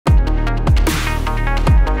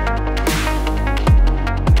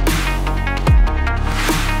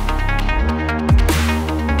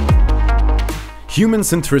Human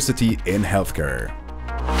Centricity in Healthcare.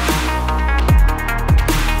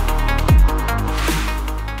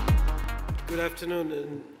 Good afternoon,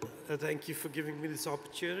 and thank you for giving me this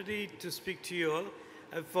opportunity to speak to you all.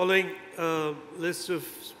 I'm following a list of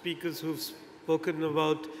speakers who've spoken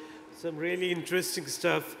about some really interesting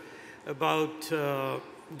stuff about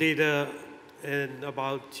data and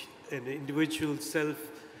about an individual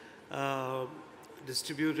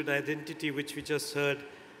self-distributed identity, which we just heard,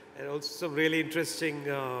 and also some really interesting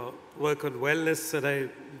work on wellness that I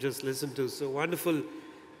just listened to. So wonderful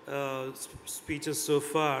speeches so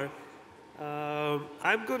far.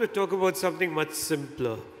 I'm going to talk about something much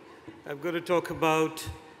simpler. I'm going to talk about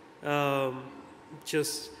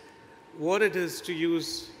just what it is to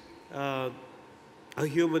use a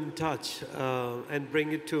human touch and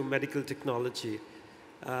bring it to medical technology.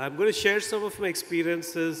 I'm going to share some of my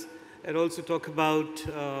experiences and also talk about,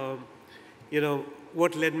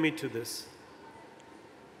 what led me to this.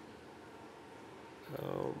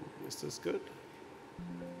 Is this good?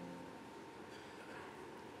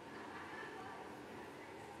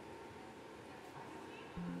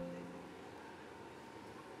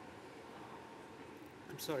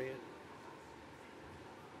 I'm sorry.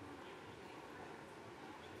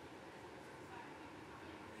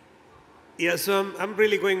 Yeah, so I'm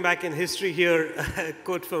really going back in history here. A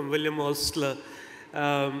quote from William Osler.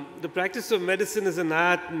 The practice of medicine is an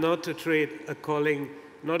art, not a trade, a calling,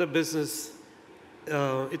 not a business.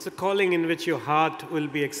 It's a calling in which your heart will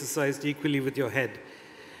be exercised equally with your head.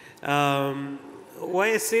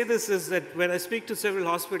 Why I say this is that when I speak to several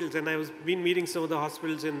hospitals, and I've been meeting some of the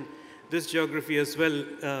hospitals in this geography as well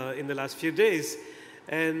in the last few days,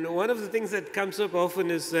 and one of the things that comes up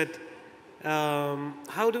often is that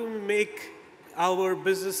how do we make our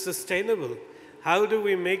business sustainable? How do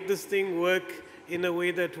we make this thing work in a way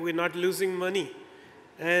that we're not losing money?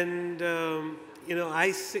 And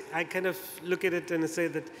I kind of look at it and say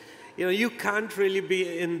that you can't really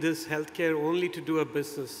be in this healthcare only to do a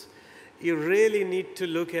business. You really need to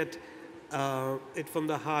look at it from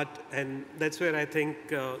the heart, and that's where I think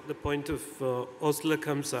the point of Osler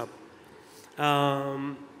comes up.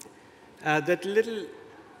 That little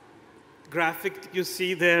graphic you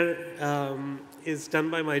see there is done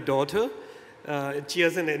by my daughter. She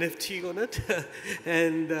has an NFT on it.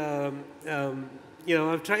 And,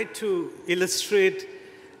 I've tried to illustrate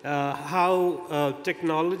how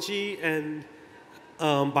technology and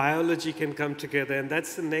biology can come together. And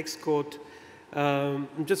that's the next quote. I'm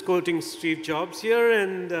just quoting Steve Jobs here.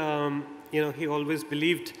 And, he always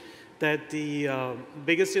believed that the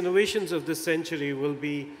biggest innovations of this century will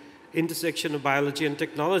be intersection of biology and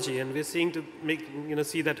technology, and we're seeing to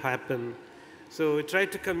see that happen. So we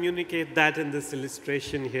tried to communicate that in this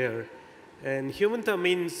illustration here. And humanta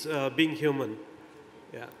means being human.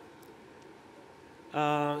 Yeah.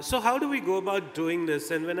 So how do we go about doing this?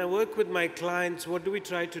 And when I work with my clients, what do we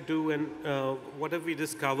try to do, and what have we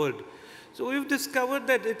discovered? So we've discovered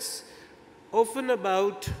that it's often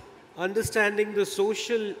about understanding the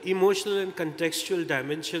social, emotional, and contextual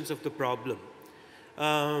dimensions of the problem.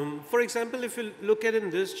 For example, if you look at in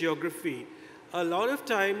this geography, a lot of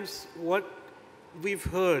times what we've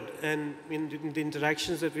heard and in the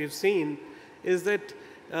interactions that we've seen is that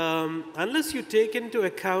unless you take into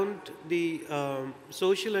account the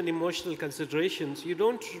social and emotional considerations, you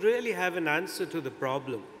don't really have an answer to the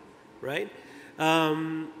problem, right?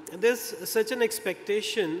 There's such an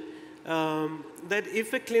expectation that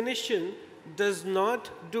if a clinician does not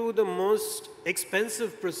do the most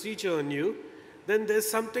expensive procedure on you, then there's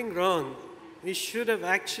something wrong. We should have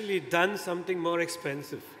actually done something more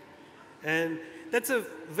expensive. And that's a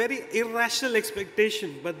very irrational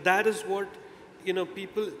expectation, but that is what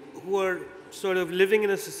people who are sort of living in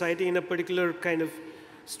a society in a particular kind of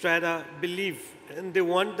strata believe, and they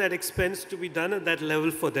want that expense to be done at that level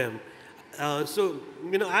for them.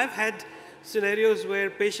 I've had scenarios where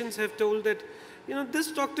patients have told that,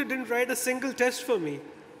 this doctor didn't write a single test for me.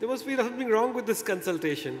 There must be something wrong with this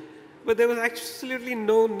consultation. But there was absolutely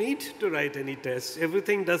no need to write any tests.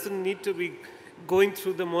 Everything doesn't need to be going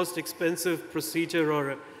through the most expensive procedure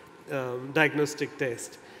or diagnostic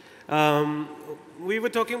test. We were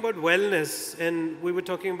talking about wellness, and we were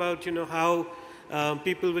talking about how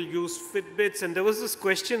people will use Fitbits. And there was this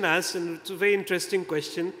question asked, and it's a very interesting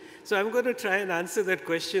question. So I'm going to try and answer that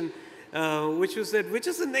question, which was that which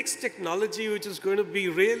is the next technology which is going to be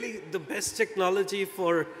really the best technology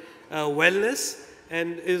for wellness,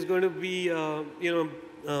 and is going to be,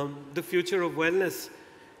 the future of wellness.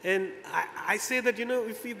 And I say that,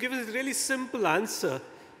 if you give us a really simple answer,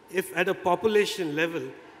 if at a population level,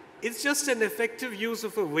 it's just an effective use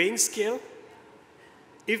of a weighing scale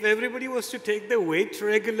if everybody was to take their weight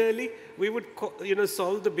regularly, we would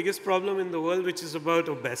solve the biggest problem in the world, which is about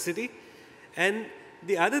obesity. And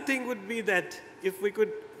the other thing would be that if we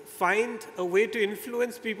could find a way to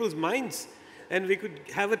influence people's minds, and we could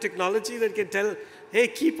have a technology that can tell, hey,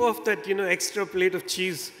 keep off that extra plate of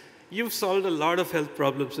cheese. You've solved a lot of health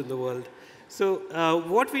problems in the world. So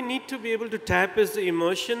what we need to be able to tap is the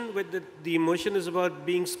emotion. The emotion is about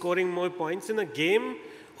scoring more points in a game,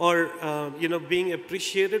 or being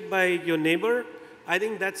appreciated by your neighbor. I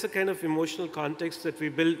think that's the kind of emotional context that we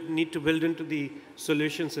need to build into the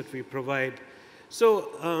solutions that we provide. So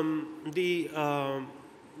the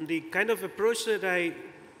kind of approach that I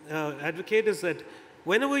advocate is that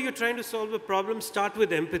whenever you're trying to solve a problem, start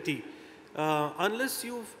with empathy. Unless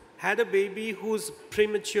you've had a baby who's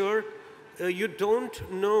premature, you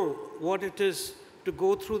don't know what it is to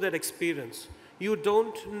go through that experience. You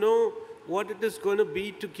don't know what it is going to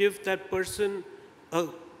be to give that person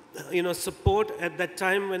support at that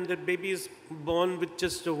time when the baby is born with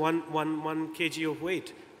just a 1 kg of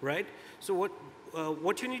weight, right? So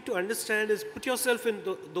what you need to understand is put yourself in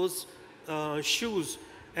those shoes,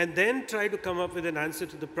 and then try to come up with an answer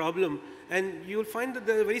to the problem. And you'll find that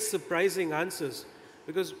there are very surprising answers.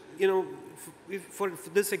 Because, for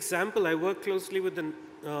this example, I work closely with an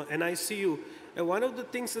NICU. And one of the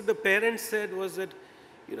things that the parents said was that,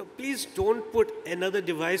 please don't put another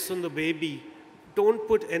device on the baby. Don't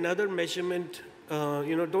put another measurement.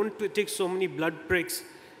 Don't take so many blood pricks.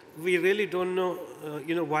 We really don't know,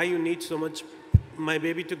 why you need my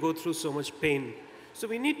baby to go through so much pain. So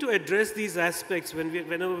we need to address these aspects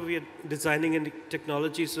whenever we are designing a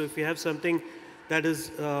technology. So if we have something that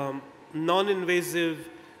is non-invasive,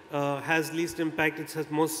 has least impact, it has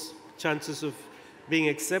most chances of being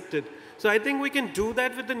accepted. So I think we can do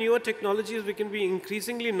that with the newer technologies. We can be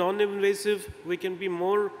increasingly non-invasive. We can be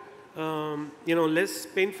more, less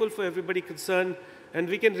painful for everybody concerned. And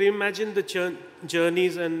we can reimagine the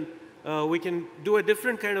journeys, and we can do a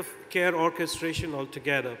different kind of care orchestration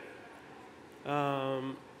altogether.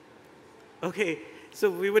 Okay,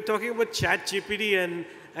 so we were talking about ChatGPT, and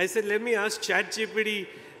I said, let me ask ChatGPT,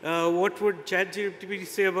 what would ChatGPT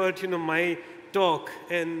say about my talk,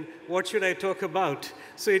 and what should I talk about?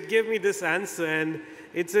 So it gave me this answer, and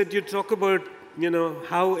it said you talk about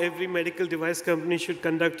how every medical device company should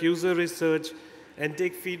conduct user research and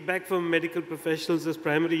take feedback from medical professionals as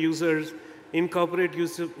primary users, incorporate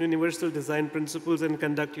universal design principles, and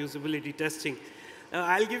conduct usability testing.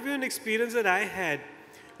 I'll give you an experience that I had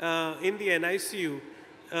in the NICU.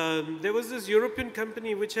 There was this European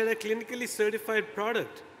company which had a clinically certified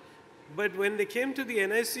product. But when they came to the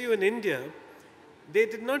NICU in India, they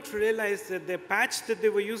did not realize that their patch that they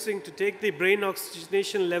were using to take the brain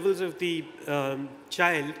oxygenation levels of the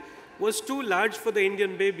child was too large for the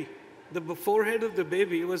Indian baby. The forehead of the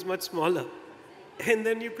baby was much smaller. And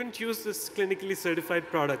then you couldn't use this clinically certified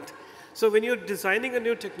product. So when you're designing a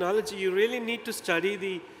new technology, you really need to study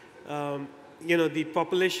the, the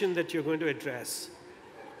population that you're going to address.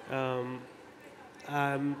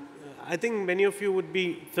 I think many of you would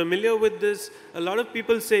be familiar with this. A lot of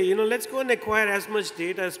people say, let's go and acquire as much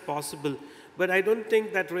data as possible. But I don't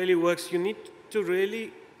think that really works. You need to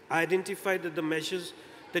really identify that the measures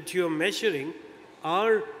that you're measuring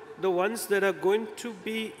are the ones that are going to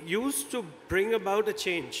be used to bring about a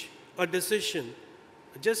change, a decision.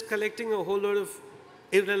 Just collecting a whole lot of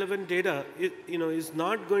irrelevant data, is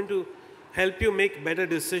not going to help you make better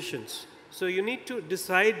decisions. So you need to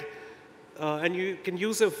decide, and you can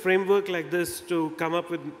use a framework like this to come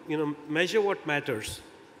up with, measure what matters.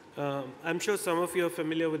 I'm sure some of you are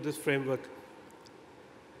familiar with this framework.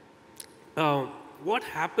 What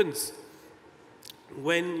happens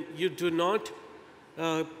when you do not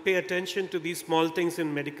pay attention to these small things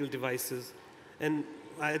in medical devices? And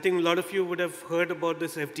I think a lot of you would have heard about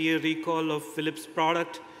this FDA recall of Philips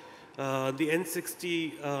product, the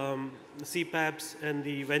N60 CPAPs and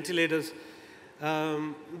the ventilators.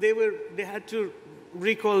 They had to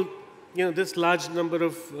recall, this large number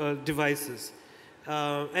of devices.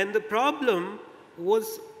 And the problem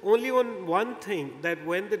was only on one thing, that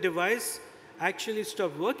when the device actually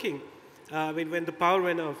stopped working, when the power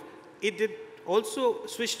went off, it did also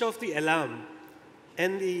switched off the alarm.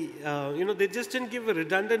 And they just didn't give a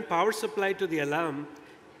redundant power supply to the alarm,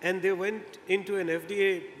 and they went into an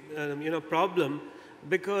FDA, problem,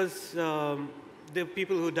 because there were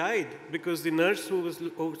people who died because the nurse who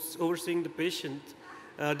was overseeing the patient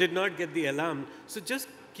did not get the alarm. So just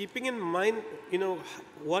keeping in mind,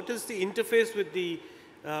 what is the interface with the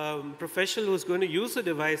professional who's going to use the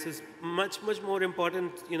device is much, much more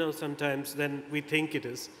important, sometimes than we think it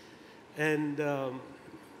is. And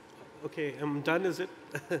Okay, I'm done, is it?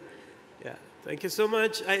 Yeah, thank you so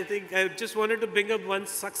much. I think I just wanted to bring up one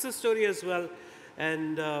success story as well.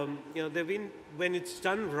 And you know, when it's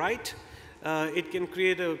done right, it can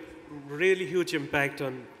create a really huge impact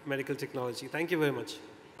on medical technology. Thank you very much.